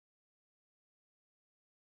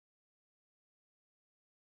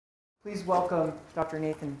Please welcome Dr.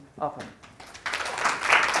 Nathan Upham.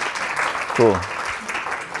 Cool.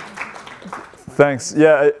 Thanks.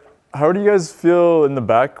 Yeah, how do you guys feel in the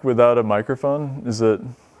back without a microphone?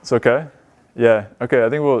 It's okay? Yeah, okay, I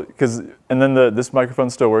think and then this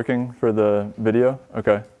microphone's still working for the video?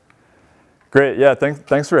 Okay. Great, yeah,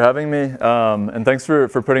 thanks for having me, and thanks for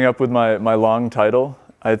putting up with my long title.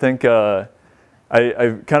 I think I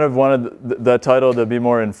kind of wanted that title to be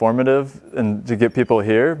more informative and to get people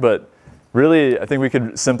here, but really I think we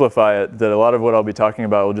could simplify it, that a lot of what I'll be talking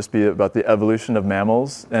about will just be about the evolution of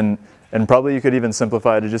mammals, and probably you could even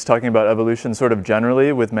simplify it to just talking about evolution sort of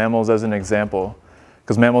generally with mammals as an example,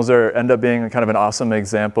 because mammals end up being kind of an awesome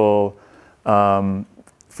example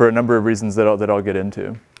for a number of reasons that I'll get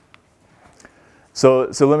into. So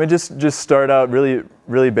let me just start out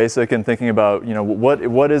really basic in thinking about, you know,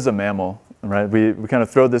 what is a mammal, right? We kind of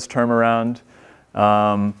throw this term around,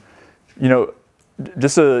 you know,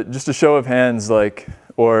 just a show of hands, like,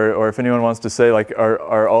 or if anyone wants to say, like,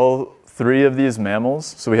 are all three of these mammals?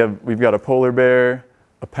 So we've got a polar bear,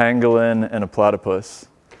 a pangolin, and a platypus.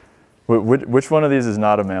 Which one of these is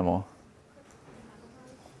not a mammal?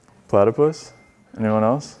 Platypus? Anyone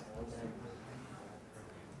else?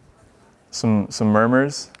 Some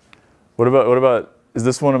murmurs. What about? Is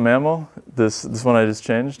this one a mammal? This one I just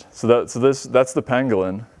changed. So that's the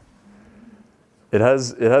pangolin. It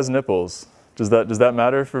has nipples. Does that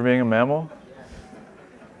matter for being a mammal?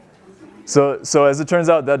 So as it turns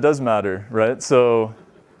out, that does matter, right? So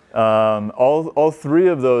all three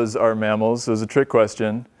of those are mammals. So it's a trick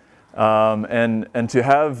question, and to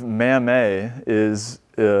have mammae is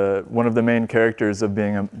one of the main characters of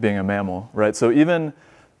being a mammal, right? So even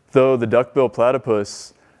though the duckbill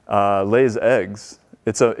platypus lays eggs,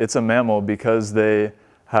 it's a mammal because they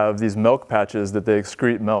have these milk patches that they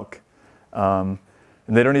excrete milk,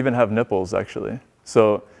 and they don't even have nipples actually.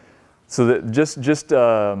 So that just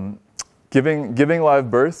giving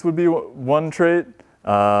live birth would be one trait.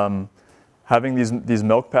 Having these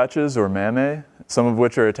milk patches or mammae, some of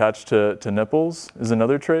which are attached to nipples, is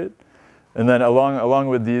another trait. And then along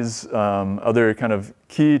with these other kind of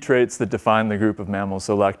key traits that define the group of mammals,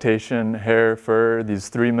 so lactation, hair, fur, these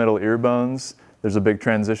three middle ear bones. There's a big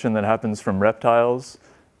transition that happens from reptiles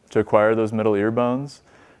to acquire those middle ear bones.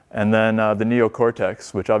 And then the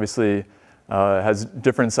neocortex, which obviously has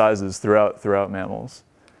different sizes throughout mammals.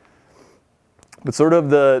 But sort of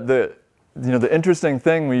the interesting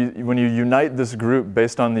thing when you unite this group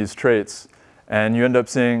based on these traits, and you end up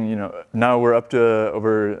seeing, you know, now we're up to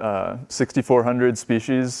over 6,400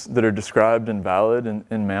 species that are described and valid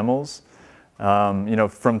in mammals. You know,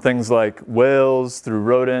 from things like whales through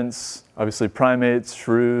rodents, obviously primates,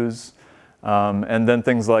 shrews, and then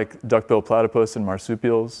things like duckbill platypus and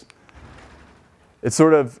marsupials. It's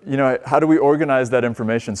sort of, you know, how do we organize that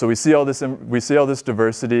information? So we see all this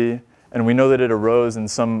diversity, and we know that it arose in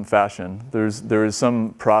some fashion. There is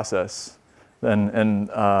some process, and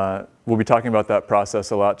we'll be talking about that process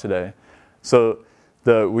a lot today. So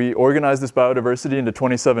we organize this biodiversity into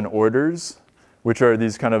 27 orders, which are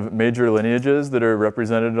these kind of major lineages that are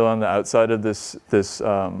represented on the outside of this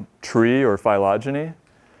tree or phylogeny.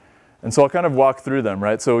 And so I'll kind of walk through them,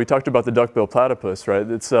 right? So we talked about the duckbill platypus, right?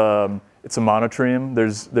 It's a monotreme.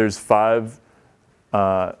 There's 5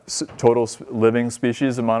 total living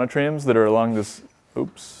species of monotremes that are along this.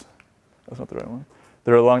 Oops, that's not the right one.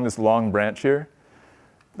 They're along this long branch here,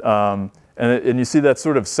 and you see that's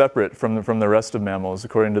sort of separate from the rest of mammals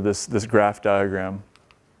according to this graph diagram.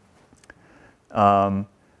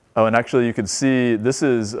 Oh, and actually you could see this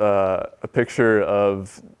is a picture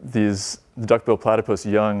of the duckbill platypus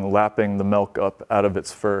young lapping the milk up out of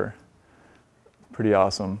its fur. Pretty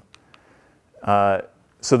awesome.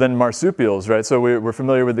 So then marsupials, right? So we're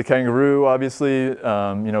familiar with the kangaroo, obviously.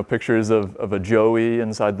 You know, pictures of a joey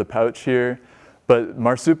inside the pouch here. But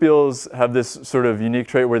marsupials have this sort of unique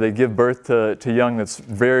trait where they give birth to young that's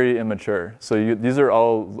very immature. So these are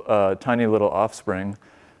all tiny little offspring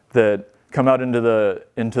that come out into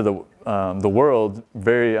the world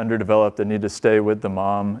very underdeveloped and need to stay with the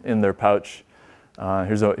mom in their pouch.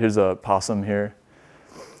 Here's a possum here.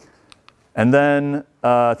 And then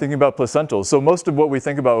thinking about placentals. So most of what we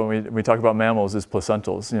think about when we talk about mammals is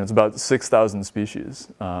placentals. You know, it's about 6,000 species.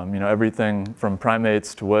 You know, everything from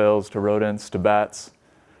primates to whales to rodents to bats.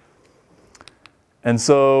 And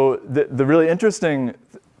so the really interesting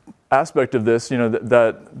aspect of this, you know,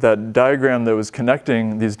 that diagram that was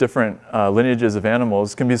connecting these different lineages of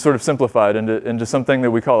animals can be sort of simplified into something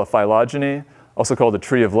that we call a phylogeny, also called a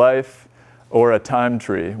tree of life, or a time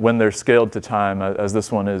tree when they're scaled to time, as this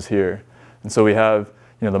one is here. And so we have,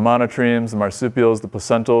 you know, the monotremes, the marsupials, the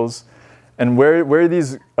placentals, And where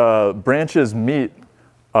these branches meet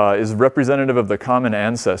is representative of the common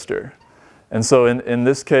ancestor. And so in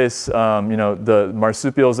this case, the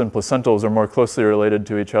marsupials and placentals are more closely related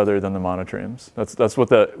to each other than the monotremes. That's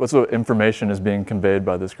what information is being conveyed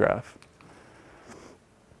by this graph.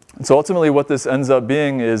 And so ultimately what this ends up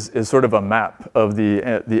being is sort of a map of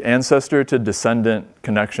the ancestor to descendant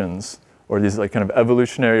connections, or these like kind of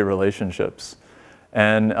evolutionary relationships.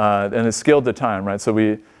 And it's scaled to time, right?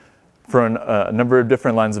 So for a number of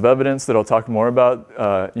different lines of evidence that I'll talk more about,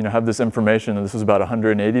 have this information. And this was about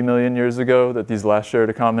 180 million years ago that these last shared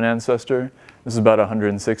a common ancestor. This is about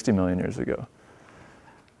 160 million years ago.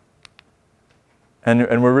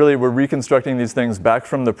 And we're reconstructing these things back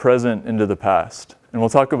from the present into the past. And we'll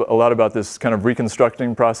talk a lot about this kind of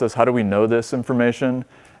reconstructing process. How do we know this information?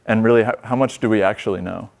 And really, how much do we actually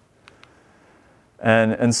know?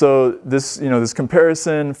 And so this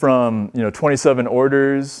comparison from 27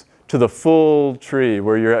 orders to the full tree,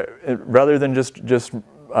 where you're rather than just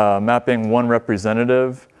mapping one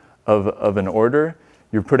representative of an order,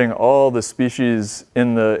 you're putting all the species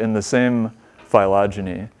in the same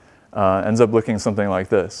phylogeny. Ends up looking something like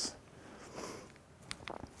this.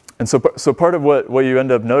 And so part of what you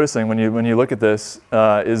end up noticing when you look at this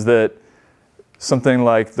is that something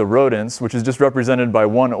like the rodents, which is just represented by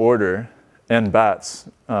one order, and bats,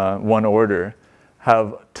 one order,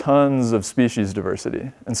 have tons of species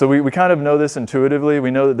diversity. And so we kind of know this intuitively.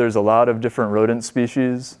 We know that there's a lot of different rodent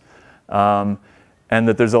species, and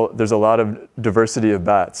that there's a lot of diversity of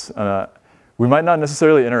bats. We might not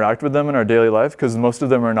necessarily interact with them in our daily life because most of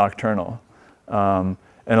them are nocturnal.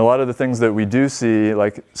 And a lot of the things that we do see,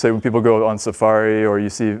 like say when people go on safari, or you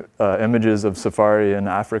see images of safari in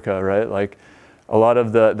Africa, right? Like a lot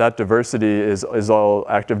of that diversity is all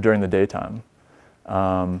active during the daytime.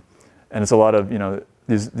 And it's a lot of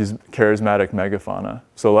these charismatic megafauna.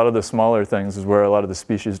 So a lot of the smaller things is where a lot of the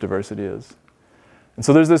species diversity is. And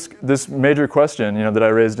so there's this major question that I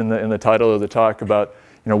raised in the title of the talk about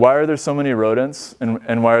why are there so many rodents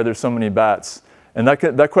and why are there so many bats? And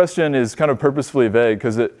that question is kind of purposefully vague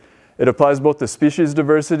because it applies both to species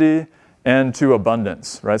diversity and to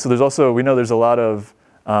abundance, right? So we know there's a lot of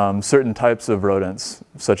certain types of rodents,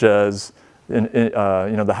 such as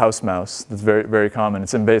the house mouse. That's very, very common.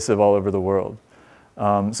 It's invasive all over the world.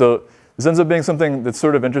 So this ends up being something that's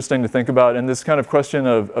sort of interesting to think about, and this kind of question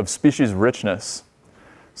of species richness.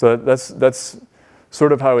 So that's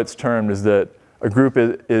sort of how it's termed, is that a group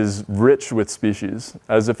is rich with species,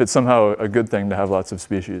 as if it's somehow a good thing to have lots of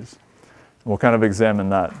species. We'll kind of examine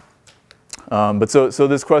that. But so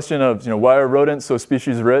this question of why are rodents so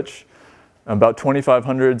species rich? About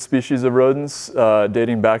 2,500 species of rodents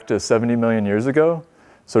dating back to 70 million years ago.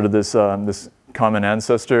 Sort of this common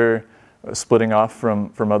ancestor splitting off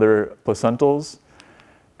from other placentals.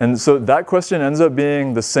 And so that question ends up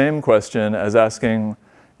being the same question as asking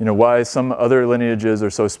why some other lineages are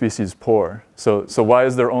so species poor. So why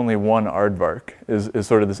is there only one aardvark is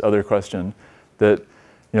sort of this other question. That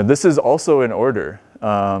this is also in order.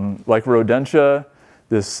 Like Rodentia,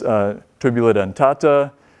 this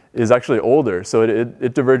Tubulidentata is actually older. So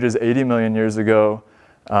it diverges 80 million years ago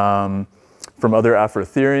from other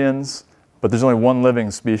Afrotherians, but there's only one living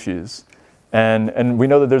species. And we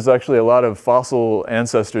know that there's actually a lot of fossil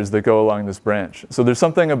ancestors that go along this branch. So there's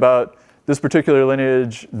something about this particular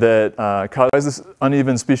lineage that causes this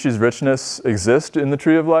uneven species richness exist in the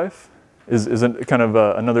tree of life is kind of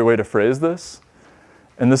another way to phrase this.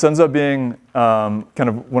 And this ends up being kind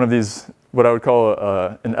of one of these, what I would call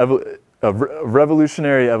a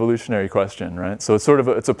revolutionary evolutionary question, right? So it's sort of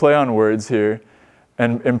it's a play on words here,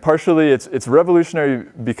 and partially it's revolutionary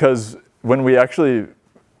because when we actually,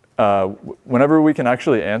 whenever we can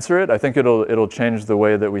actually answer it, I think it'll change the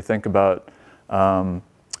way that we think about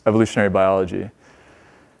evolutionary biology.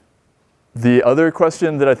 The other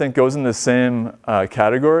question that I think goes in the same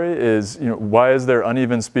category is, why is there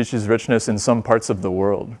uneven species richness in some parts of the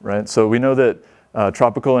world, right? So we know that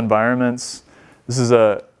tropical environments, this is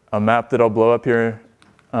a map that I'll blow up here,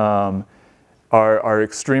 are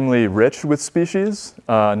extremely rich with species,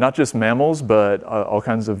 not just mammals, but all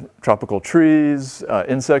kinds of tropical trees,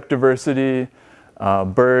 insect diversity,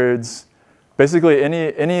 birds. Basically,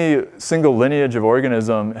 any single lineage of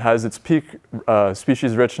organism has its peak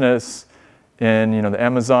species richness in the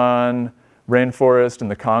Amazon rainforest, in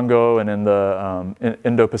the Congo, and in the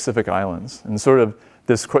Indo-Pacific Islands. And sort of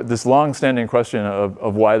this long-standing question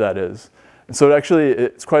of why that is. And so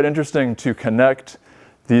it's quite interesting to connect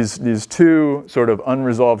these two sort of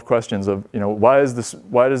unresolved questions of why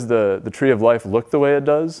does the tree of life look the way it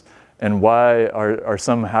does, and why are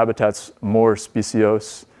some habitats more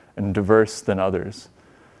speciose and diverse than others.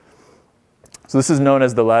 So this is known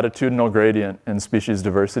as the latitudinal gradient in species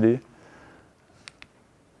diversity.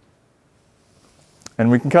 And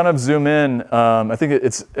we can kind of zoom in. I think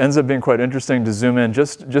it ends up being quite interesting to zoom in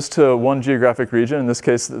just to one geographic region, in this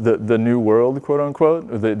case, the New World, quote unquote,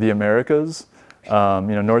 or the Americas.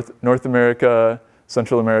 North America,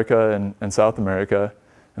 Central America, and South America,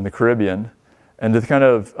 and the Caribbean. And to kind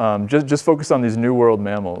of just focus on these New World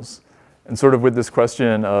mammals. And sort of with this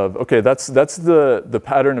question of, okay, that's the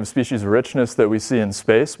pattern of species richness that we see in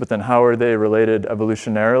space, but then how are they related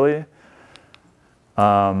evolutionarily?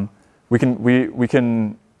 We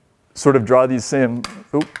can sort of draw these same,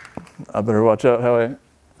 I better watch out how I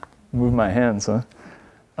move my hands, huh?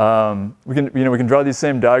 We can draw these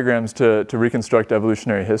same diagrams to reconstruct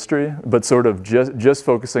evolutionary history, but sort of just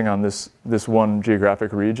focusing on this one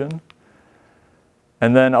geographic region.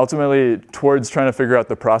 And then ultimately towards trying to figure out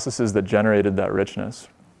the processes that generated that richness.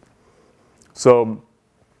 So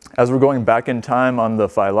as we're going back in time on the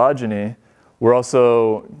phylogeny, we're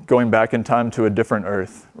also going back in time to a different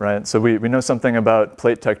Earth, right? So we know something about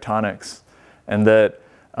plate tectonics, and that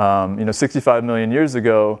 65 million years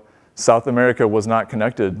ago, South America was not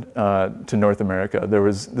connected to North America.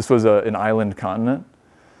 This was an island continent,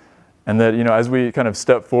 and that as we kind of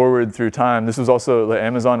step forward through time, this was also the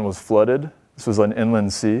Amazon was flooded. This was an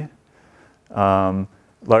inland sea.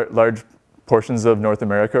 Large portions of North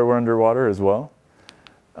America were underwater as well.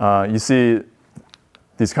 You see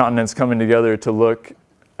these continents coming together to look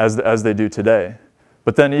as they do today.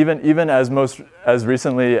 But then even as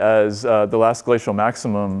recently as the last glacial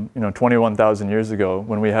maximum, 21,000 years ago,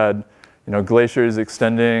 when we had glaciers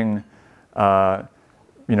extending down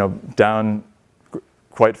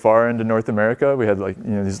quite far into North America, we had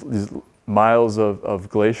these miles of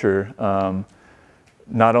glacier,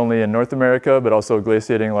 not only in North America but also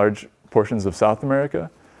glaciating large portions of South America.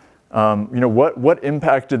 What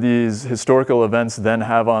impact do these historical events then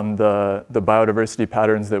have on the biodiversity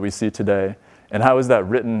patterns that we see today? And how is that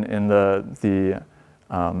written in the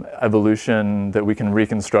evolution that we can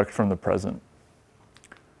reconstruct from the present?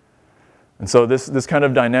 And so this kind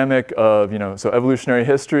of dynamic of, so evolutionary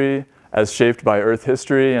history as shaped by Earth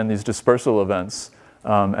history and these dispersal events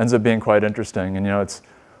ends up being quite interesting. And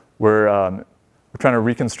we're trying to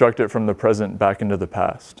reconstruct it from the present back into the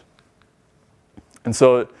past. And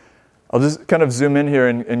so I'll just kind of zoom in here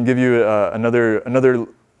and give you another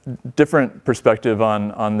different perspective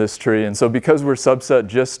on this tree. And so because we're subset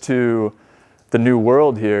just to the New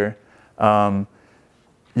World here,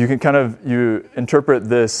 you can you interpret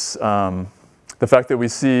this, the fact that we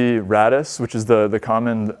see ratus, which is the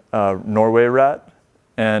common Norway rat,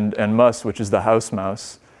 and mus, which is the house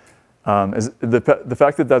mouse. Is the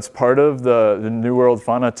fact that that's part of the New World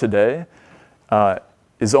fauna today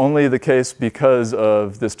is only the case because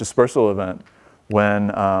of this dispersal event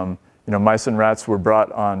when mice and rats were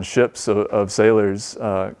brought on ships of sailors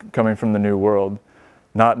coming from the New World,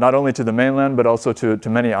 not only to the mainland but also to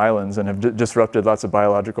many islands, and have disrupted lots of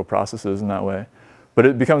biological processes in that way. But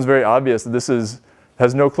it becomes very obvious that this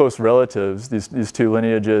has no close relatives, these two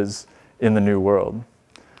lineages in the New World.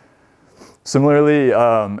 Similarly,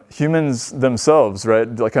 humans themselves, right,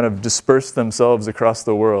 kind of disperse themselves across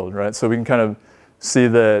the world, right? So we can kind of see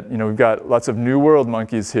that we've got lots of New World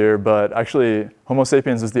monkeys here, but actually Homo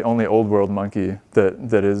sapiens is the only Old World monkey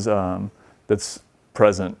that's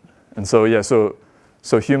present. And so yeah, so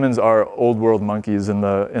humans are Old World monkeys in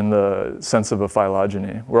the sense of a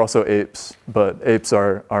phylogeny. We're also apes, but apes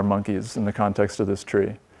are monkeys in the context of this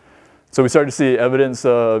tree. So we started to see evidence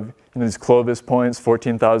of these Clovis points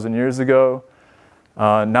 14,000 years ago.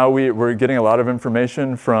 Now we're getting a lot of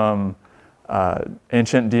information from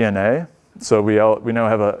ancient DNA. So we now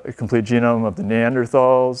have a complete genome of the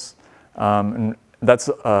Neanderthals, and that's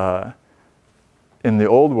in the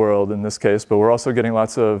Old World in this case, but we're also getting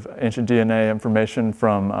lots of ancient DNA information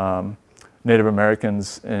from Native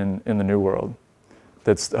Americans in the New World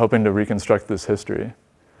that's helping to reconstruct this history.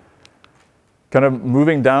 Kind of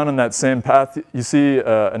moving down on that same path, you see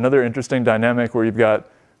another interesting dynamic where you've got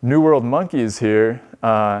New World monkeys here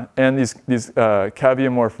and these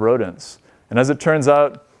caviomorph rodents. And as it turns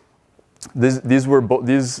out,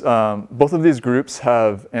 both of these groups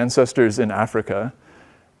have ancestors in Africa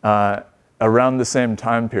around the same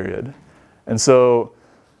time period. And so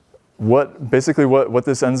what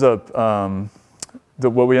this ends up,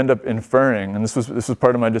 what we end up inferring, and this was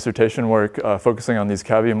part of my dissertation work focusing on these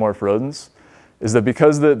caviomorph rodents, is that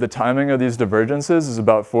because the timing of these divergences is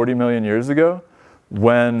about 40 million years ago,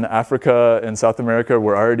 when Africa and South America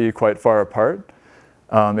were already quite far apart,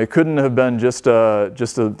 it couldn't have been just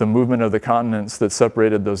the movement of the continents that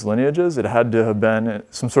separated those lineages. It had to have been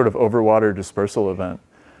some sort of overwater dispersal event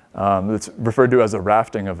It's referred to as a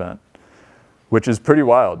rafting event, which is pretty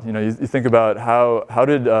wild. You know, you think about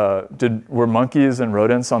were monkeys and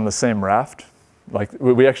rodents on the same raft? Like,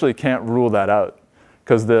 we actually can't rule that out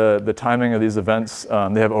because the timing of these events,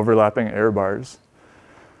 they have overlapping air bars.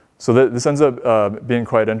 So this ends up being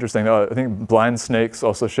quite interesting. I think blind snakes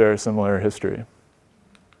also share a similar history.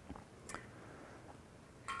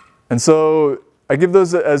 And so I give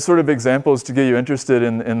those as sort of examples to get you interested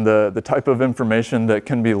in the type of information that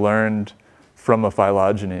can be learned from a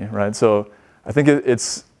phylogeny, right? So I think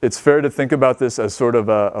it's fair to think about this as sort of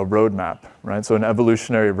a roadmap, right? So an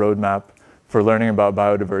evolutionary roadmap for learning about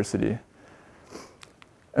biodiversity.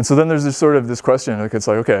 And so then there's this question, like it's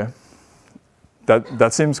like, okay,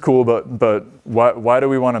 that seems cool, but why do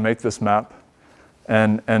we want to make this map?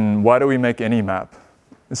 And why do we make any map?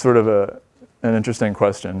 It's sort of an interesting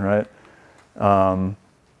question, right?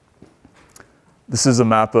 This is a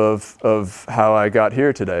map of how I got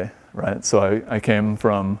here today, right? So I came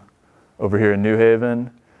from over here in New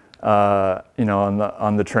Haven, you know,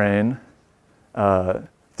 on the train.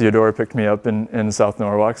 Theodora picked me up in South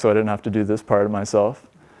Norwalk, so I didn't have to do this part myself.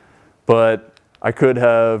 But I could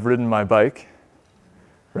have ridden my bike,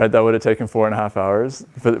 right? That would have taken 4.5 hours,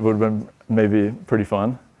 but it would have been maybe pretty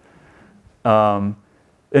fun.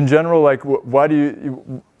 In general, like, why do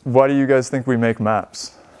you guys think we make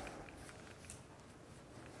maps?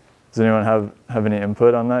 Does anyone have any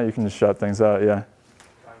input on that? You can just shout things out, yeah.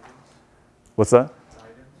 Guidance. What's that?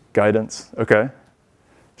 Guidance. Guidance, okay.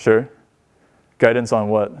 Sure. Guidance on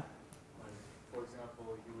what? Like, for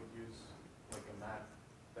example, you would use like a map,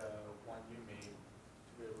 the one you made, to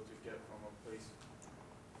be able to get from a place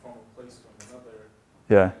to another.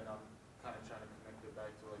 Yeah. And I'm kind of trying to connect it back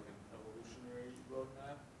to like an evolutionary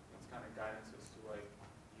roadmap. It's kind of guidance as to like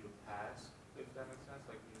your past, if that makes sense.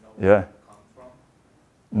 Like you know where you come from.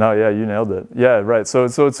 No, yeah, you nailed it. Yeah, right. So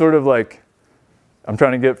it's sort of like I'm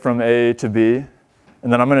trying to get from A to B, and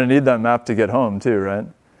then I'm going to need that map to get home too, right?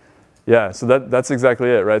 Yeah, so that's exactly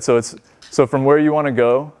it, right? So from where you want to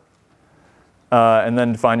go, and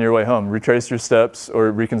then find your way home. Retrace your steps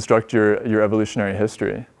or reconstruct your evolutionary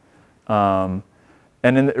history. And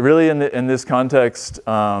in this context,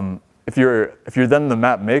 if you're then the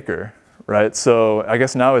map maker, right? So I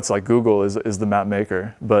guess now it's like Google is the map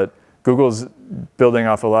maker, but Google's building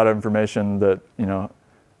off a lot of information that, you know,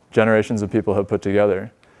 generations of people have put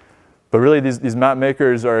together. But really, these map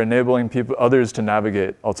makers are enabling others to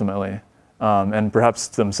navigate ultimately, and perhaps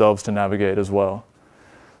themselves to navigate as well.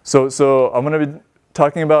 So I'm going to be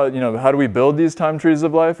talking about, you know, how do we build these time trees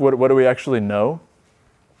of life? What do we actually know?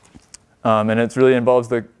 And it really involves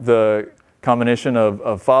the combination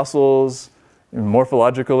of fossils,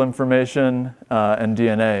 morphological information, and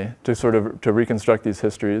DNA to reconstruct these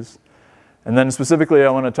histories. And then specifically, I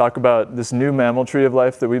want to talk about this new mammal tree of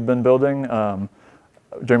life that we've been building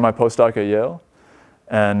during my postdoc at Yale,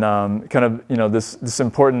 and kind of, you know, this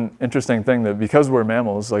important, interesting thing that because we're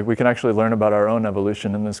mammals, like we can actually learn about our own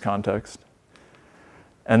evolution in this context.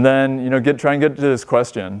 And then, you know, try and get to this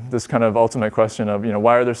question, this kind of ultimate question of, you know,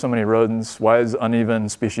 why are there so many rodents? Why is uneven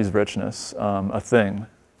species richness a thing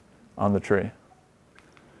on the tree?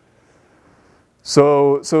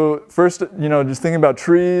 So first, you know, just thinking about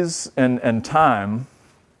trees and time.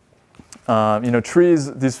 You know,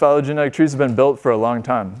 trees, these phylogenetic trees have been built for a long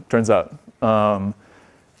time, turns out.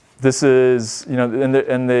 This is, you know,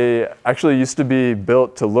 and they actually used to be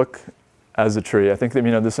built to look as a tree. I think that,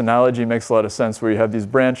 you know, this analogy makes a lot of sense where you have these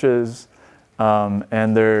branches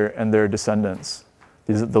and their descendants,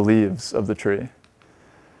 the leaves of the tree.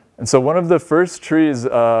 And so one of the first trees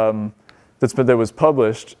that was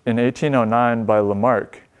published in 1809 by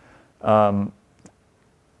Lamarck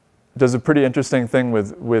does a pretty interesting thing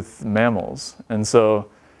with mammals. And so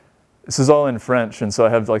this is all in French, and so I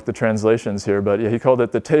have like the translations here, but yeah, he called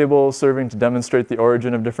it the table serving to demonstrate the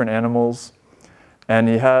origin of different animals. And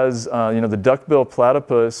he has, you know, the duckbill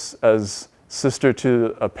platypus as sister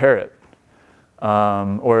to a parrot,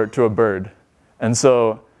 or to a bird. And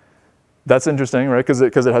so that's interesting, right? Because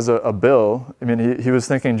it has a bill. I mean, he was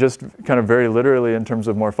thinking just kind of very literally in terms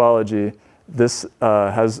of morphology. This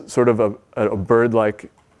has sort of a bird-like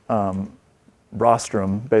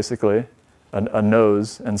rostrum, basically, a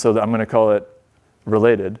nose, and so I'm going to call it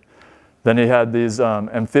related. Then he had these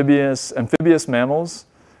amphibious mammals,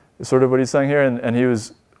 is sort of what he's saying here, and he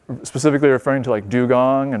was specifically referring to like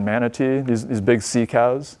dugong and manatee, these big sea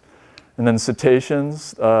cows, and then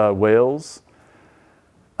cetaceans, whales,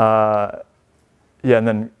 yeah, and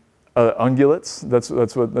then ungulates. That's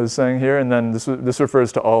what they're saying here, and then this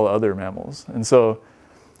refers to all other mammals, and so.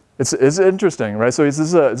 It's interesting, right? So this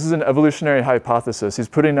is an evolutionary hypothesis. He's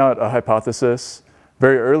putting out a hypothesis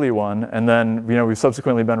very early one, and then we've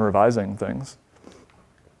subsequently been revising things.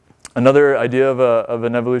 Another idea of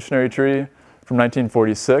an evolutionary tree from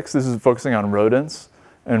 1946, this is focusing on rodents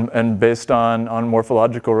and based on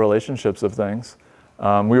morphological relationships of things.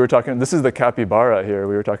 We were talking, this is the capybara here,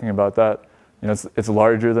 we were talking about that. It's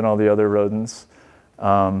larger than all the other rodents.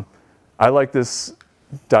 I like this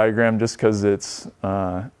diagram just because it's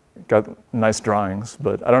got nice drawings,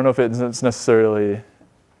 but I don't know if it's necessarily,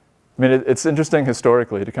 it's interesting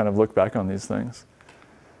historically to kind of look back on these things.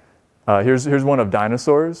 Here's one of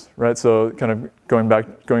dinosaurs, right? So kind of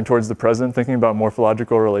going towards the present, thinking about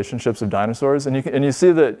morphological relationships of dinosaurs, and you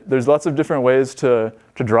see that there's lots of different ways to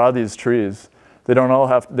draw these trees. They don't all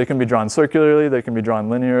have, they can be drawn circularly, they can be drawn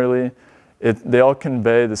linearly. They all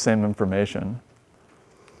convey the same information.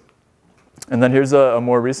 And then here's a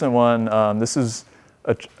more recent one. This is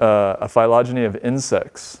a phylogeny of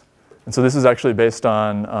insects. And so this is actually based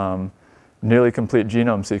on nearly complete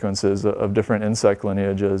genome sequences of different insect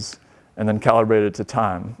lineages and then calibrated to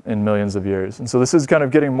time in millions of years. And so this is kind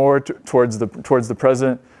of getting more towards the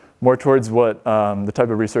present, more towards what the type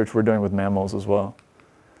of research we're doing with mammals as well.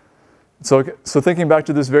 So thinking back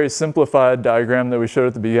to this very simplified diagram that we showed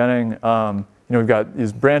at the beginning, we've got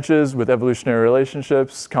these branches with evolutionary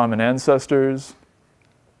relationships, common ancestors.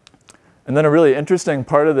 And then a really interesting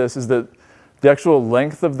part of this is that the actual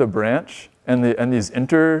length of the branch and these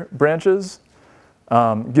interbranches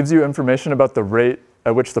gives you information about the rate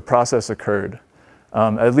at which the process occurred.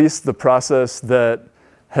 At least the process that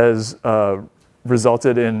has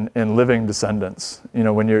resulted in living descendants,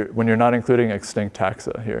 when you're not including extinct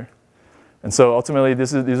taxa here. And so ultimately,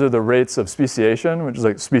 these are the rates of speciation, which is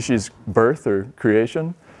like species birth or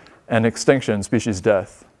creation, and extinction, species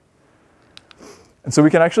death. And so we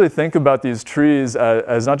can actually think about these trees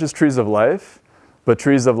as not just trees of life, but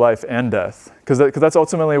trees of life and death, because that's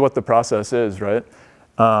ultimately what the process is, right?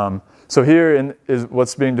 So here is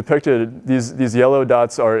what's being depicted. These yellow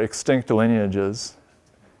dots are extinct lineages.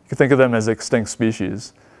 You can think of them as extinct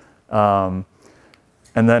species.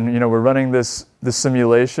 And then we're running this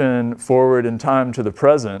simulation forward in time to the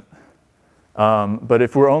present. But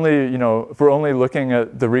if we're only looking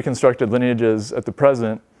at the reconstructed lineages at the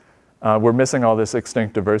present, we're missing all this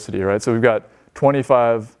extinct diversity, right? So we've got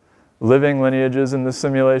 25 living lineages in this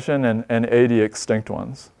simulation and 80 extinct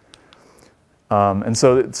ones. And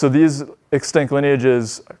so these extinct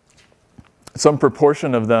lineages, some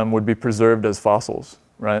proportion of them would be preserved as fossils,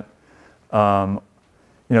 right?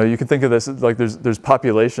 You can think of this like there's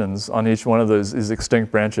populations on each one of these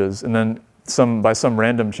extinct branches, and then by some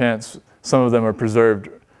random chance, some of them are preserved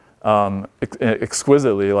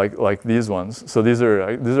exquisitely, like these ones. So these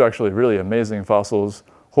are actually really amazing fossils,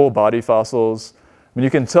 whole body fossils. I mean, you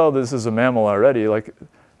can tell this is a mammal already. Like, it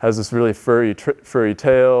has this really furry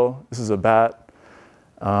tail. This is a bat,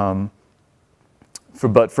 but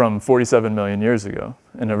from 47 million years ago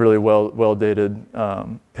in a really well dated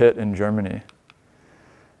pit in Germany.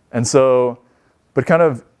 And so, but kind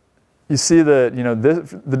of, you see that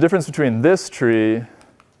the difference between this tree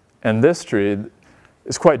and this tree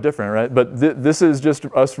is quite different, right? But this is just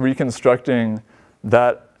us reconstructing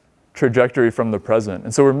that trajectory from the present.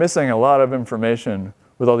 And so we're missing a lot of information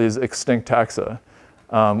with all these extinct taxa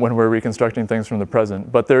when we're reconstructing things from the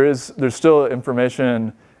present. But there's still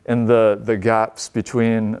information in the gaps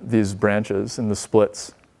between these branches and the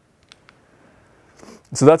splits.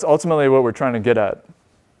 So that's ultimately what we're trying to get at.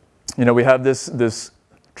 We have this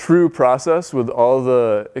true process with all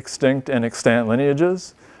the extinct and extant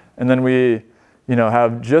lineages, and then we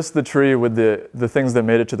have just the tree with the things that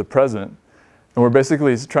made it to the present. And we're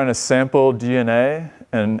basically trying to sample DNA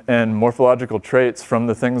and morphological traits from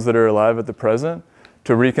the things that are alive at the present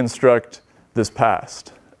to reconstruct this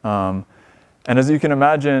past. And as you can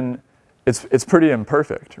imagine, it's pretty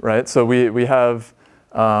imperfect, right? So we have,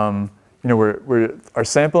 our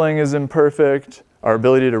sampling is imperfect. Our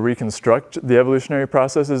ability to reconstruct the evolutionary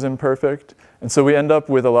process is imperfect. And so we end up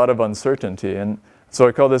with a lot of uncertainty. And so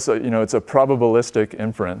I call this, it's a probabilistic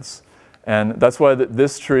inference. And that's why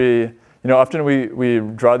this tree, often we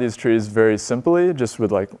draw these trees very simply, just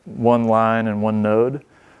with like one line and one node.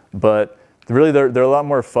 But really, they're a lot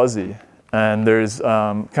more fuzzy. And there's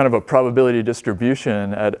kind of a probability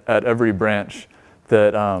distribution at every branch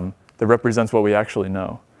that represents what we actually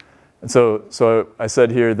know. And so I said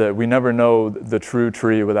here that we never know the true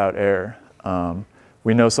tree without error.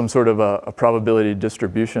 We know some sort of a probability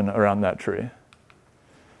distribution around that tree.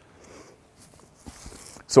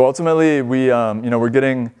 So ultimately, we're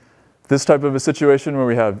getting this type of a situation where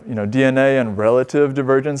we have DNA and relative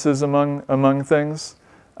divergences among things.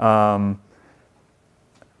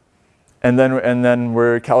 And then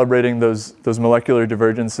we're calibrating those molecular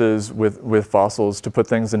divergences with fossils to put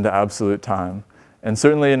things into absolute time. And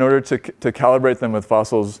certainly in order to calibrate them with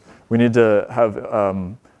fossils, we need to have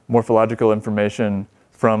morphological information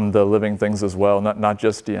from the living things as well, not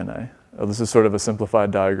just DNA. This is sort of a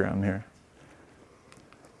simplified diagram here.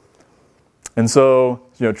 And so,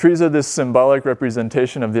 trees are this symbolic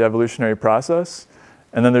representation of the evolutionary process,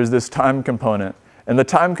 and then there's this time component. And the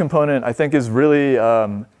time component, I think, is really,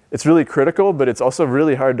 it's really critical, but it's also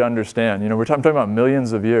really hard to understand. We're talking about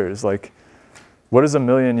millions of years. Like, what does a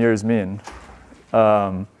million years mean?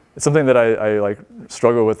 It's something that I like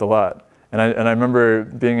struggle with a lot. And I remember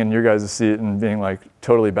being in your guys' seat and being like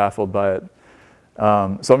totally baffled by it.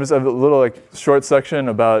 So I'm just have a little short section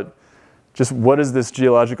about just what is this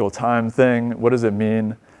geological time thing? What does it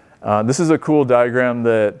mean? This is a cool diagram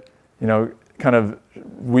that kind of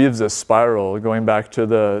weaves a spiral going back to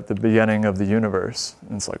the beginning of the universe.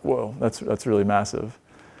 And it's like, whoa, that's really massive.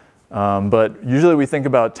 But usually we think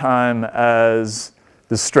about time as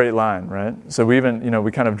this straight line, right? So we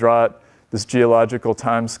we kind of draw it this geological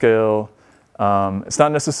time scale. It's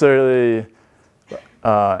not necessarily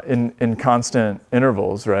in constant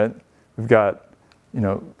intervals, right? We've got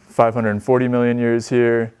 540 million years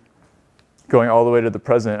here, going all the way to the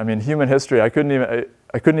present. I mean, human history, I couldn't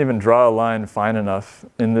even draw a line fine enough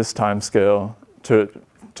in this time scale to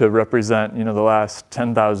represent the last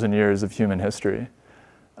 10,000 years of human history.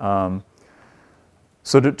 So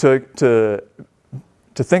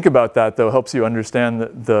to think about that, though, helps you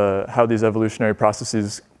understand how these evolutionary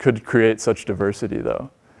processes could create such diversity, though.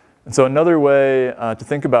 And so another way to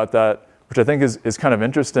think about that, which I think is kind of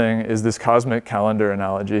interesting, is this cosmic calendar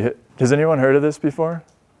analogy. Has anyone heard of this before?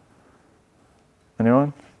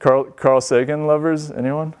 Anyone? Carl Sagan lovers?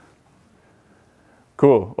 Anyone?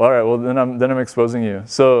 Cool. All right. Well, then I'm exposing you.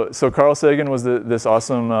 So Carl Sagan was this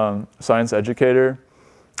awesome science educator.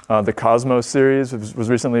 The Cosmos series was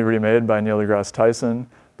recently remade by Neil deGrasse Tyson,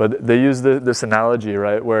 but they use this analogy,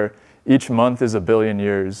 right, where each month is a billion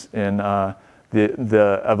years in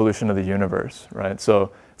the evolution of the universe, right?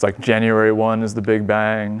 So it's like January 1 is the Big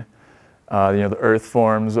Bang. The Earth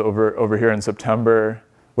forms over here in September.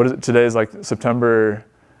 What is it? Today is like September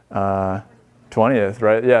 20th,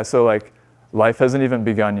 right? Yeah. So like life hasn't even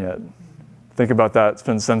begun yet. Think about that. It's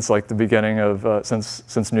been since like the beginning of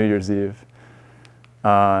since New Year's Eve.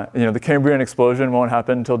 The Cambrian explosion won't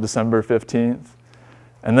happen until December 15th.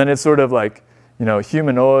 And then it's sort of like,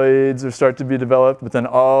 humanoids start to be developed, but then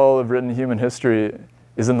all of written human history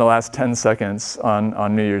is in the last 10 seconds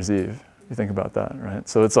on New Year's Eve. You think about that, right?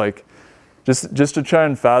 So it's like, just to try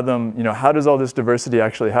and fathom, how does all this diversity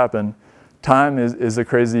actually happen? Time is a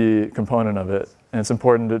crazy component of it, and it's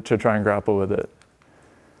important to try and grapple with it.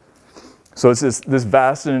 So it's this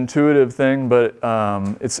vast and intuitive thing, but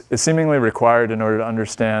it's seemingly required in order to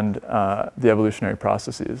understand the evolutionary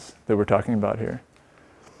processes that we're talking about here.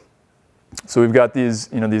 So we've got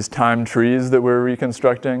these time trees that we're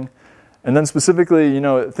reconstructing, and then specifically,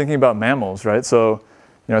 thinking about mammals, right? So,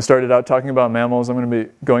 I started out talking about mammals. I'm going to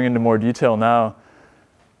be going into more detail now,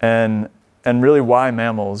 and really why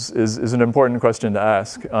mammals is an important question to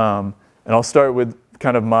ask. And I'll start with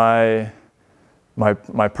kind of my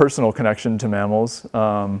personal connection to mammals,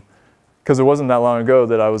 because it wasn't that long ago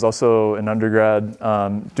that I was also an undergrad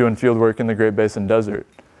doing field work in the Great Basin Desert.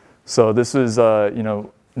 So this is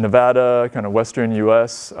Nevada, kind of western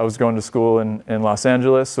US. I was going to school in Los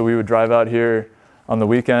Angeles, so we would drive out here on the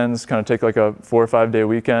weekends, kind of take like a 4 or 5 day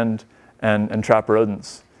weekend and trap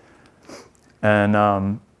rodents. And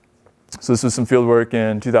so this was some field work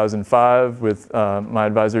in 2005 with my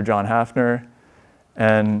advisor, John Hafner.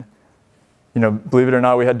 And believe it or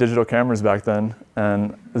not, we had digital cameras back then.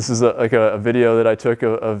 And this is a video that I took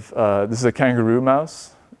of this is a kangaroo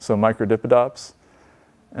mouse, so Microdipodops.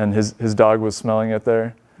 And his dog was smelling it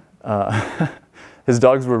there. His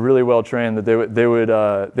dogs were really well trained that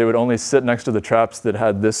they would only sit next to the traps that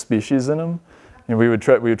had this species in them. And we would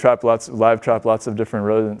live trap lots of different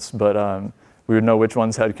rodents, but we would know which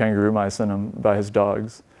ones had kangaroo mice in them by his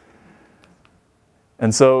dogs.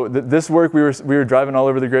 And so this work, we were driving all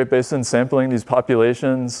over the Great Basin, sampling these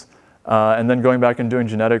populations, and then going back and doing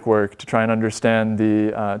genetic work to try and understand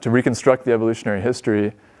to reconstruct the evolutionary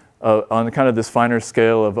history on kind of this finer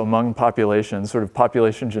scale of among populations, sort of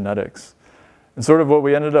population genetics. And sort of what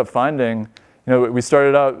we ended up finding, we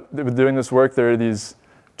started out with doing this work. There are these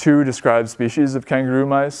 2 described species of kangaroo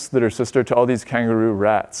mice that are sister to all these kangaroo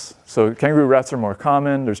rats. So kangaroo rats are more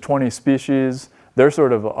common. There's 20 species. They're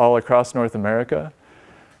sort of all across North America.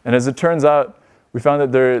 And as it turns out, we found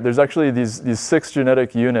that there's actually these 6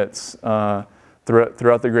 genetic units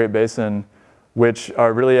throughout the Great Basin which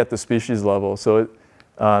are really at the species level. So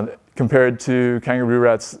compared to kangaroo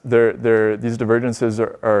rats, these divergences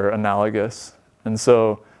are analogous. And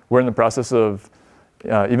so we're in the process of,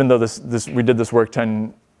 even though we did this work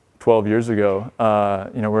 10, 12 years ago,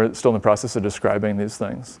 we're still in the process of describing these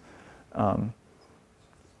things.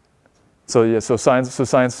 So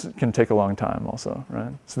science can take a long time also,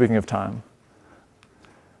 right? Speaking of time.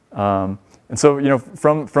 And so,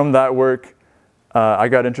 from that work, I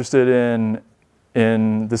got interested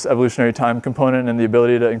in this evolutionary time component and the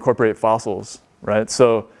ability to incorporate fossils, right?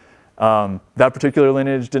 So that particular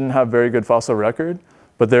lineage didn't have very good fossil record,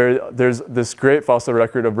 but there's this great fossil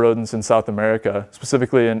record of rodents in South America,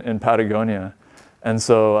 specifically in Patagonia. And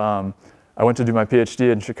so I went to do my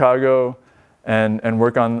PhD in Chicago and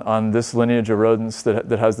work on this lineage of rodents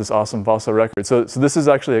that has this awesome fossil record. So this is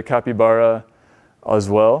actually a capybara as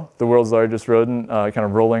well, the world's largest rodent, kind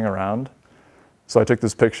of rolling around. So I took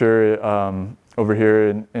this picture over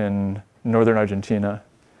here in northern Argentina.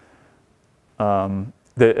 And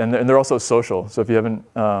they're also social. So if you haven't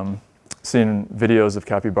seen videos of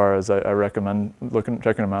capybaras, I recommend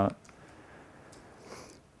checking them out.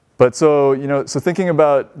 But so thinking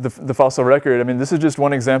about the fossil record, I mean, this is just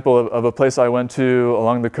one example of a place I went to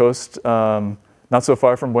along the coast, not so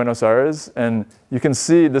far from Buenos Aires, and you can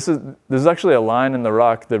see there's actually a line in the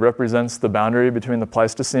rock that represents the boundary between the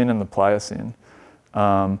Pleistocene and the Pliocene.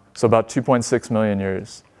 So about 2.6 million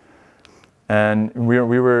years. And we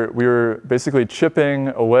were basically chipping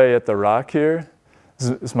away at the rock here. This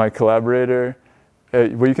is my collaborator.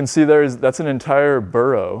 What you can see there that's an entire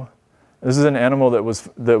burrow. This is an animal that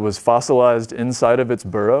was fossilized inside of its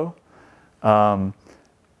burrow, kind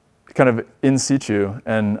of in situ,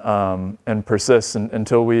 and persists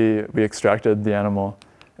until we extracted the animal.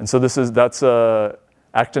 And so that's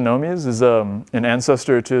Actinomys is an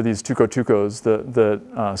ancestor to these tuco-tucos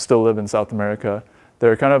that still live in South America.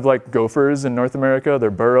 They're kind of like gophers in North America.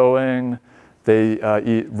 They're burrowing. They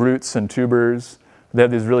eat roots and tubers. They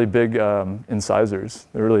have these really big incisors.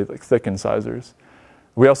 They're really like thick incisors.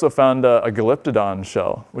 We also found a Glyptodon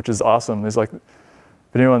shell, which is awesome. There's has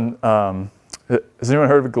anyone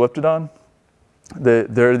heard of a Glyptodon?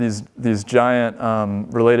 They're these giant,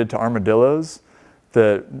 related to armadillos,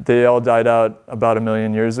 that they all died out about 1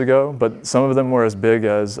 million years ago, but some of them were as big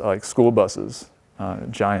as like school buses,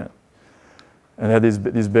 giant. And they had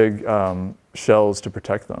these big shells to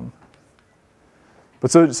protect them.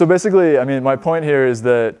 But so basically, I mean, my point here is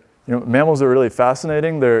that mammals are really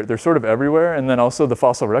fascinating. They're sort of everywhere, and then also the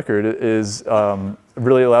fossil record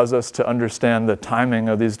really allows us to understand the timing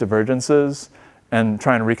of these divergences and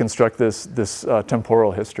try and reconstruct this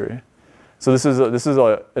temporal history. So this is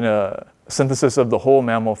a synthesis of the whole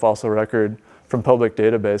mammal fossil record from public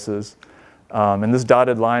databases. And this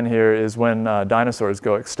dotted line here is when dinosaurs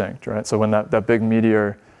go extinct, right? So when that big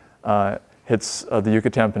meteor hits the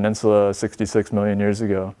Yucatan Peninsula 66 million years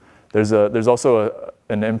ago. There's also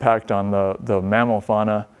an impact on the mammal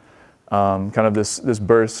fauna, kind of this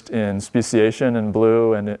burst in speciation in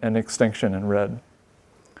blue and extinction in red.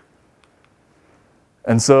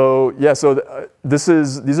 And so, yeah,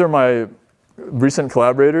 these are my recent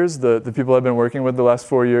collaborators, the people I've been working with the last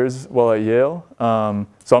 4 years while at Yale.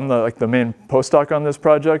 So I'm the main postdoc on this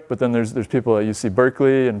project, but then there's people at UC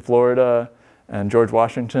Berkeley and Florida and George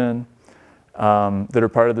Washington that are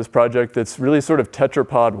part of this project that's really sort of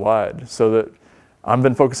tetrapod wide. So that I've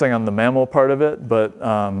been focusing on the mammal part of it, but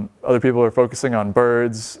other people are focusing on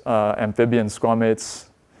birds, amphibians, squamates,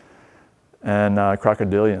 and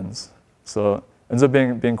crocodilians. So it ends up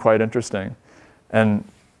being quite interesting. And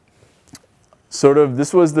sort of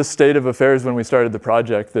this was the state of affairs when we started the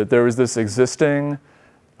project, that there was this existing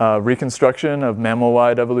reconstruction of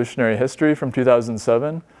mammal-wide evolutionary history from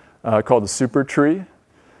 2007 called the super tree.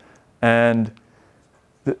 And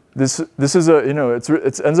this is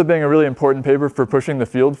it ends up being a really important paper for pushing the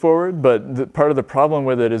field forward, but part of the problem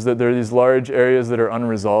with it is that there are these large areas that are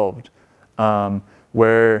unresolved,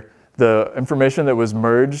 where the information that was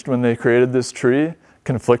merged when they created this tree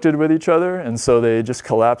conflicted with each other, and so they just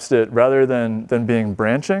collapsed it. Rather than being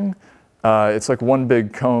branching, it's like one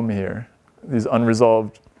big comb here, these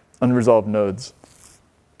unresolved nodes.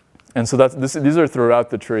 And so these are throughout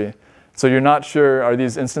the tree. So you're not sure, are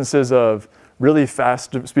these instances of really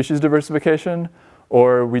fast species diversification,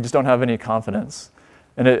 or we just don't have any confidence?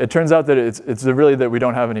 And it turns out that it's really that we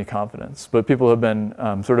don't have any confidence, but people have been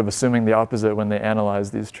sort of assuming the opposite when they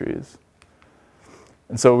analyze these trees.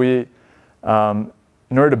 And so in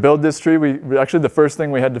order to build this tree, actually the first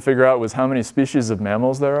thing we had to figure out was how many species of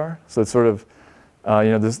mammals there are. So it's sort of,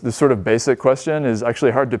 this sort of basic question is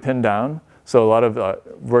actually hard to pin down. So a lot of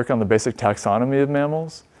work on the basic taxonomy of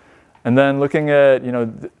mammals. And then looking at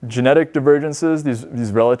genetic divergences,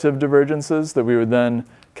 these relative divergences that we would then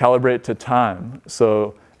calibrate to time.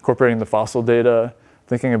 So incorporating the fossil data,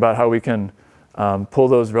 thinking about how we can pull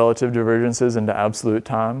those relative divergences into absolute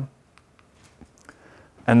time.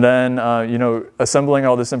 And then assembling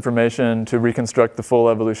all this information to reconstruct the full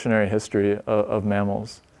evolutionary history of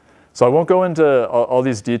mammals. So I won't go into all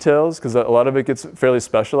these details because a lot of it gets fairly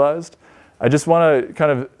specialized. I just want to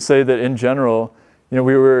kind of say that in general, we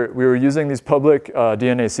were using these public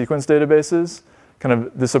DNA sequence databases, kind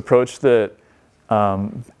of this approach that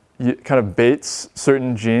kind of baits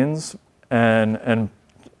certain genes, and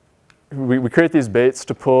we create these baits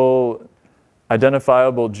to pull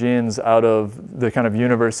identifiable genes out of the kind of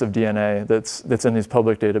universe of DNA that's in these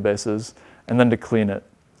public databases, and then to clean it.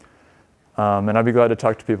 And I'd be glad to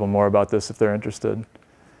talk to people more about this if they're interested.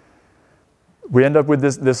 We end up with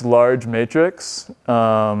this large matrix,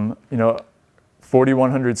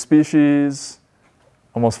 4,100 species,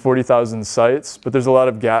 almost 40,000 sites, but there's a lot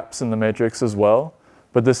of gaps in the matrix as well.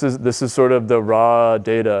 But this is sort of the raw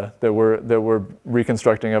data that we're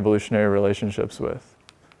reconstructing evolutionary relationships with.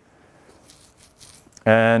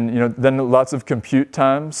 And then lots of compute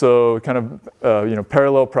time, so kind of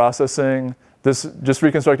parallel processing. Just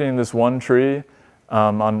reconstructing this one tree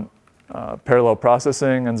on parallel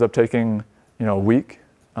processing ends up taking a week.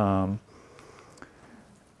 And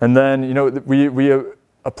then we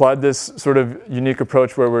applied this sort of unique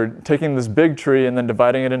approach where we're taking this big tree and then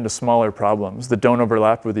dividing it into smaller problems that don't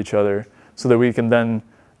overlap with each other, so that we can then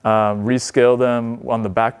rescale them on the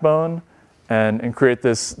backbone and create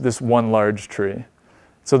this one large tree.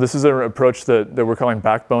 So this is an approach that we're calling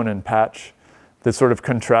backbone and patch that sort of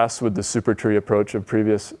contrasts with the supertree approach of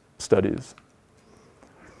previous studies.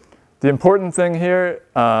 The important thing here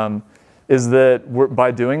is that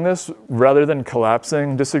by doing this, rather than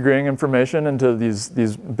collapsing disagreeing information into these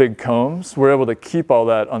big combs, we're able to keep all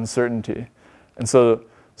that uncertainty. And so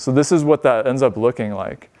this is what that ends up looking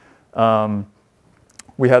like.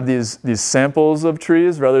 We have these samples of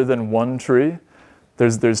trees rather than one tree.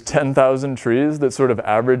 There's 10,000 trees that sort of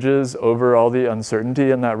averages over all the uncertainty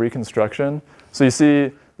in that reconstruction. So you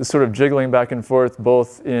see this sort of jiggling back and forth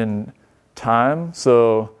both in time.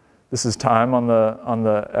 So this is time on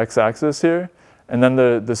the x-axis here. And then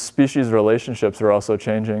the species relationships are also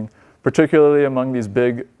changing, particularly among these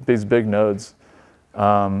big nodes.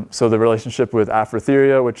 So the relationship with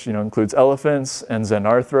Afrotheria, which includes elephants, and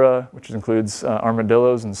Xenarthra, which includes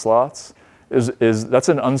armadillos and sloths, that's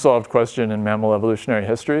an unsolved question in mammal evolutionary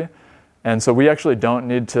history. And so we actually don't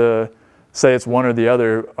need to say it's one or the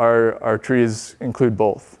other. Our trees include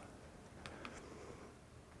both.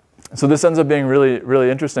 So this ends up being really, really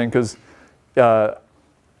interesting because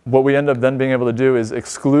what we end up then being able to do is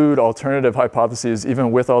exclude alternative hypotheses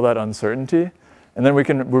even with all that uncertainty. And then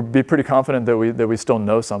we'll be pretty confident that we still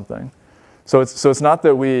know something. So it's not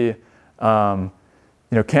that we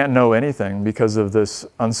can't know anything because of this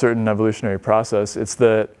uncertain evolutionary process. It's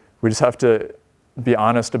that we just have to be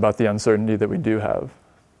honest about the uncertainty that we do have.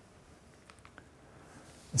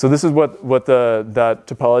 So this is what that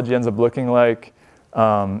topology ends up looking like.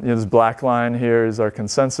 This black line here is our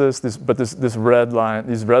consensus, but this red line,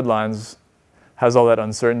 these red lines has all that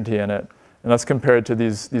uncertainty in it. And that's compared to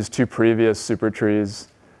these two previous super trees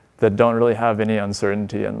that don't really have any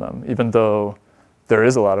uncertainty in them, even though there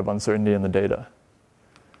is a lot of uncertainty in the data.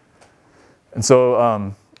 And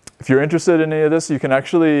so if you're interested in any of this, you can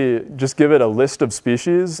actually just give it a list of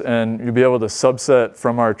species, and you'll be able to subset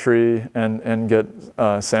from our tree and get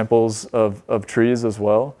samples of trees as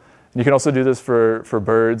well. And you can also do this for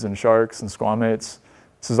birds and sharks and squamates.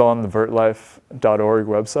 This is all on the vertlife.org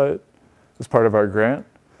website as part of our grant.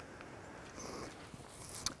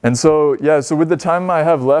 And so, so with the time I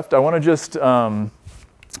have left, I want to just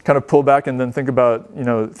kind of pull back and then think about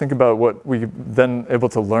what we've then able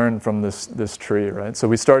to learn from this tree, right? So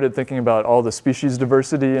we started thinking about all the species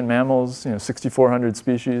diversity in mammals, 6,400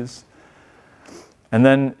 species. And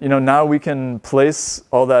then, now we can place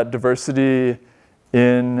all that diversity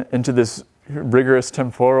into this rigorous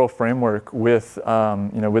temporal framework with,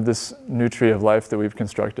 with this new tree of life that we've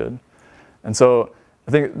constructed. And so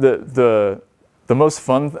I think the most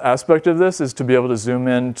fun aspect of this is to be able to zoom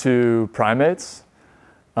into primates.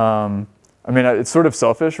 It's sort of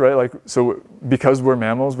selfish, right? So because we're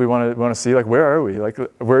mammals, we want to see where are we?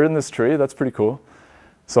 We're in this tree. That's pretty cool.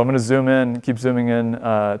 So I'm going to zoom in, keep zooming in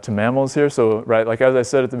to mammals here. So as I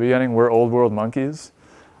said at the beginning, we're old world monkeys,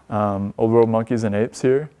 old world monkeys and apes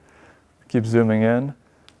here. Keep zooming in.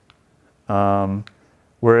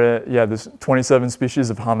 We're at there's 27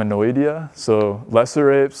 species of hominoidea. So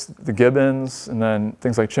lesser apes, the gibbons, and then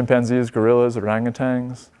things like chimpanzees, gorillas,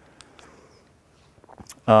 orangutans.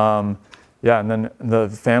 Yeah, and then the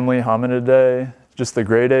family Hominidae, just the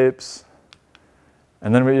great apes.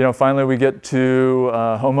 And then finally we get to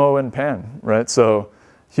Homo and Pan, right? So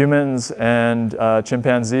humans and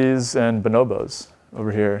chimpanzees and bonobos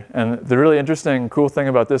over here. And the really interesting, cool thing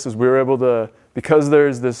about this is we were able to, because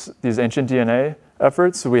there's these ancient DNA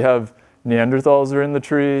efforts, so we have Neanderthals are in the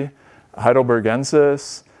tree,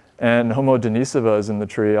 Heidelbergensis, and Homo denisova is in the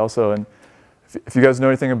tree also. And if you guys know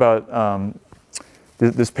anything about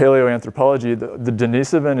this paleoanthropology, the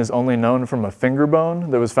Denisovan is only known from a finger bone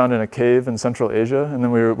that was found in a cave in Central Asia, and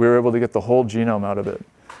then we were able to get the whole genome out of it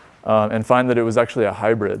and find that it was actually a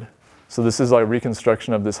hybrid. So this is like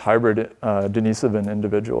reconstruction of this hybrid Denisovan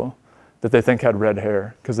individual that they think had red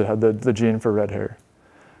hair because it had the gene for red hair.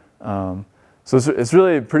 So it's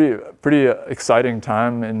really a pretty exciting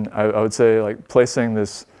time, and I would say like placing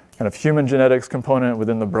this kind of human genetics component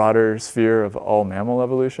within the broader sphere of all mammal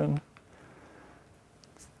evolution.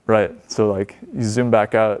 Right, so like you zoom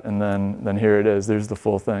back out and then here it is, there's the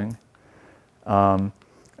full thing. And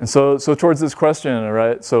so towards this question,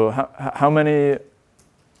 right, so how many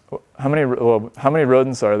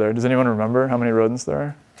rodents are there? Does anyone remember how many rodents there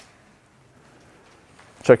are?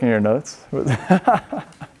 Checking your notes.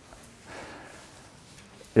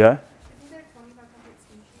 Yeah? I think there are 2,500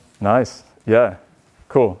 species. Nice, yeah,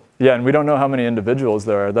 cool. Yeah, and we don't know how many individuals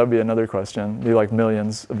there are. That would be another question. It'd be like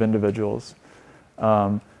millions of individuals.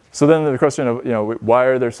 So then the question of, why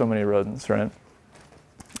are there so many rodents, right?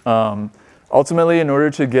 Ultimately, in order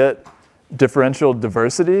to get differential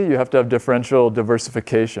diversity, you have to have differential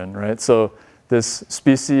diversification, right? So this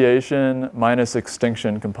speciation minus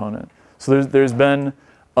extinction component. So there's been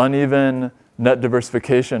uneven net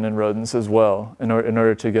diversification in rodents as well in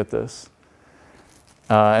order to get this.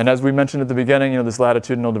 And as we mentioned at the beginning, this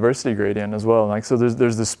latitudinal diversity gradient as well. Like, so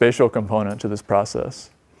there's this spatial component to this process.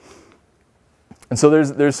 And so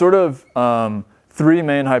there's sort of three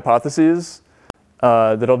main hypotheses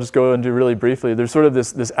that I'll just go into really briefly. There's sort of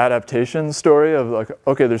this adaptation story of like,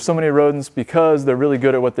 okay, there's so many rodents because they're really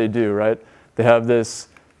good at what they do, right? They have these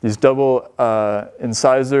double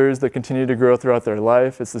incisors that continue to grow throughout their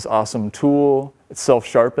life. It's this awesome tool. It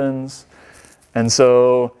self-sharpens. And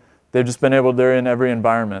so they've just been able, they're in every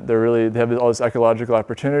environment. They have all this ecological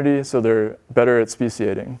opportunity, so they're better at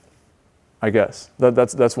speciating, I guess.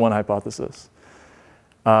 That's one hypothesis.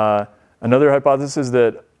 Another hypothesis is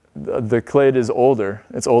that the clade is older.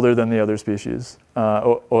 It's older than the other species.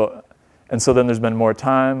 And so then there's been more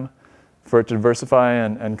time for it to diversify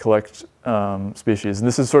and collect species. And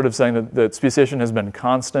this is sort of saying that speciation has been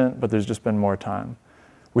constant, but there's just been more time.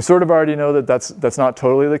 We sort of already know that that's not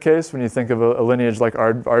totally the case when you think of a lineage like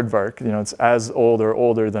aardvark. It's as old or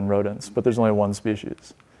older than rodents, but there's only one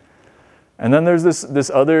species. And then there's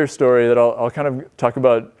this other story that I'll kind of talk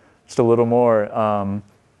about just a little more.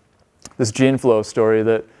 This gene flow story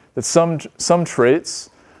that some traits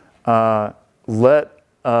let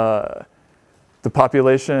the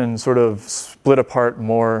population sort of split apart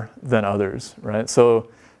more than others, right? So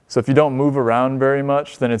if you don't move around very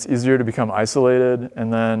much, then it's easier to become isolated,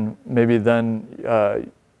 and then maybe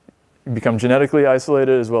you become genetically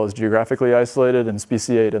isolated as well as geographically isolated and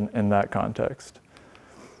speciate in that context.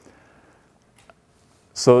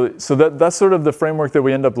 So that's sort of the framework that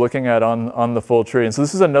we end up looking at on the full tree. And so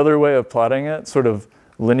this is another way of plotting it, sort of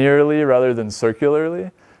linearly rather than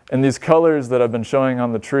circularly. And these colors that I've been showing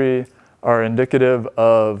on the tree are indicative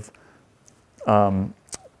of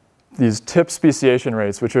these tip speciation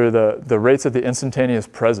rates, which are the rates at the instantaneous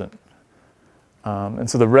present. And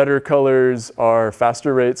so the redder colors are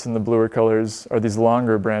faster rates, and the bluer colors are these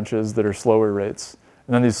longer branches that are slower rates.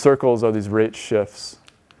 And then these circles are these rate shifts.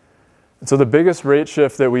 And so the biggest rate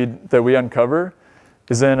shift that we uncover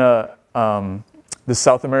is in this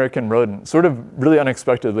South American rodent, sort of really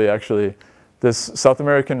unexpectedly actually. This South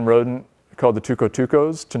American rodent called the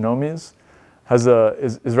tuco-tucos, Tonomies,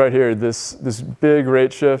 is right here, this big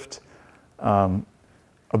rate shift.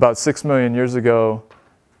 About 6 million years ago,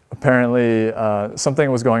 apparently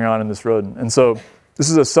something was going on in this rodent. And so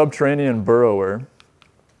this is a subterranean burrower.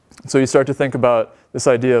 So you start to think about this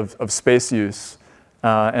idea of space use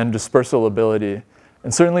and dispersal ability.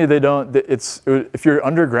 And certainly if you're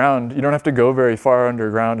underground, you don't have to go very far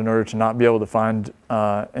underground in order to not be able to find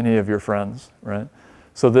any of your friends, right?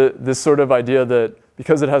 So this sort of idea that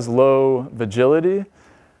because it has low vigility,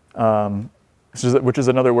 which is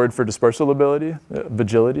another word for dispersal ability,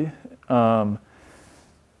 vigility,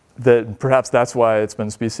 that perhaps that's why it's been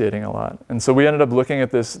speciating a lot. And so we ended up looking at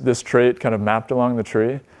this trait kind of mapped along the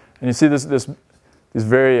tree. And you see these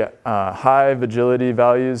very high vigility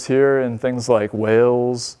values here in things like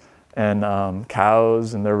whales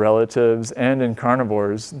cows and their relatives, and in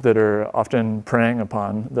carnivores that are often preying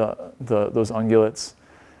upon those ungulates.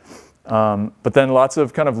 But then lots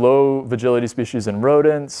of kind of low vigility species in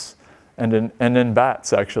rodents and in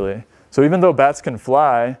bats, actually. So even though bats can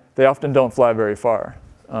fly, they often don't fly very far.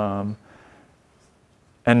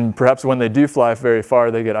 And perhaps when they do fly very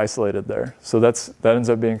far, they get isolated there. So that ends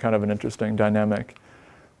up being kind of an interesting dynamic.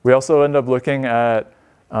 We also end up looking at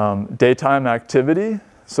daytime activity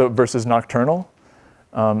versus nocturnal.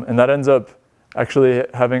 And that ends up actually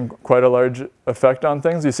having quite a large effect on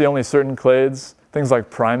things. You see only certain clades, things like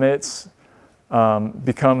primates,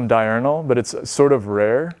 become diurnal, but it's sort of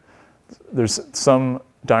rare. There's some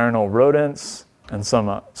diurnal rodents and some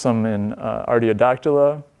in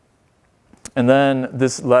Artiodactyla. And then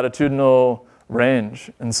this latitudinal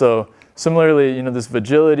range. And so similarly, this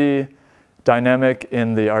vigility dynamic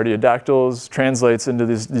in the Artiodactyls translates into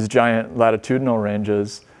these giant latitudinal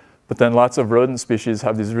ranges. But then lots of rodent species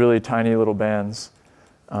have these really tiny little bands.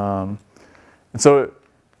 And so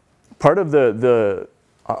part of the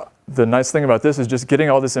nice thing about this is just getting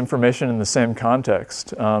all this information in the same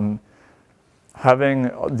context. Having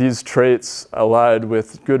these traits allied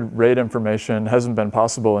with good rate information hasn't been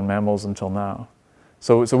possible in mammals until now.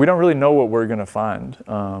 So we don't really know what we're going to find.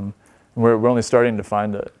 We're only starting to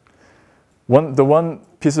find it. The one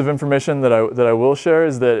piece of information that I will share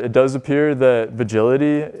is that it does appear that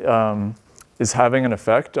vigility is having an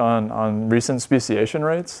effect on recent speciation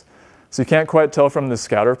rates. So you can't quite tell from the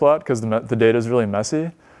scatter plot because the data is really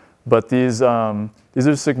messy. But these are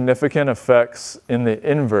significant effects in the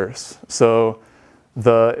inverse. So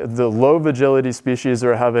the low vigility species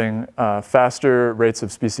are having faster rates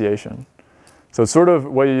of speciation. So it's sort of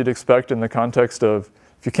what you'd expect in the context of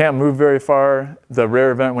if you can't move very far, the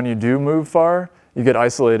rare event when you do move far, you get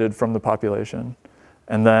isolated from the population.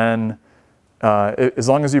 And then as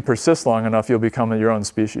long as you persist long enough, you'll become your own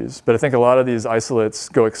species. But I think a lot of these isolates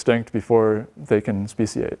go extinct before they can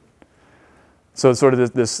speciate. So it's sort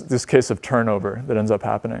of this case of turnover that ends up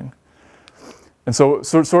happening. And so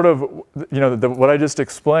sort of, what I just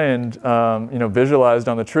explained, visualized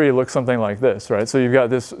on the tree looks something like this, right? So you've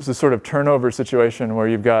got this sort of turnover situation where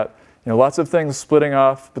you've got lots of things splitting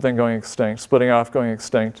off, but then going extinct, splitting off, going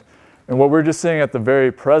extinct. And what we're just seeing at the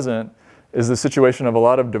very present is the situation of a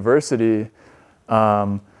lot of diversity,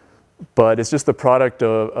 but it's just the product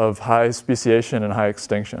of high speciation and high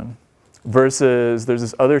extinction. Versus there's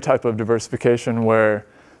this other type of diversification where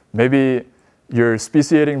maybe you're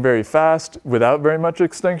speciating very fast without very much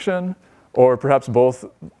extinction, or perhaps both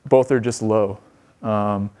are just low.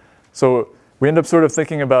 So we end up sort of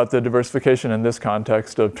thinking about the diversification in this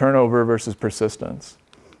context of turnover versus persistence.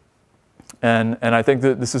 And I think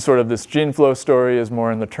that this is sort of this gene flow story is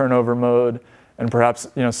more in the turnover mode, and perhaps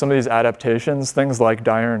some of these adaptations, things like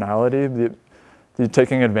diurnality, the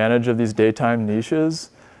taking advantage of these daytime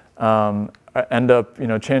niches, end up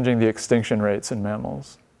changing the extinction rates in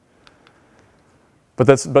mammals. But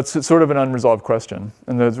that's sort of an unresolved question,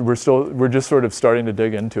 and we're just sort of starting to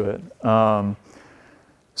dig into it.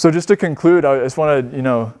 So just to conclude, I just want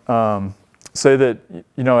to say that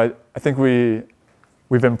I think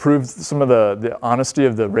we've improved some of the honesty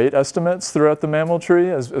of the rate estimates throughout the mammal tree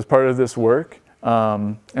as part of this work,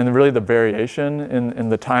 and really the variation in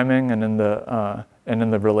the timing and in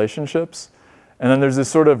the relationships. And then there's this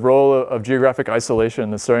sort of role of geographic isolation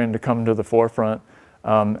that's starting to come to the forefront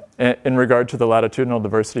in regard to the latitudinal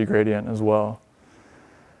diversity gradient as well.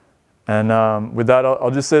 And with that, I'll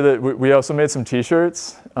just say that we also made some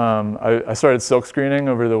t-shirts. I started silk screening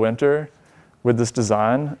over the winter with this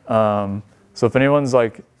design. So if anyone's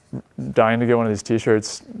dying to get one of these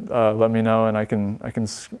t-shirts, let me know and I can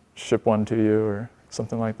ship one to you or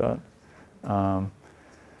something like that.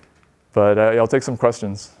 But I'll take some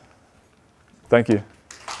questions. Thank you.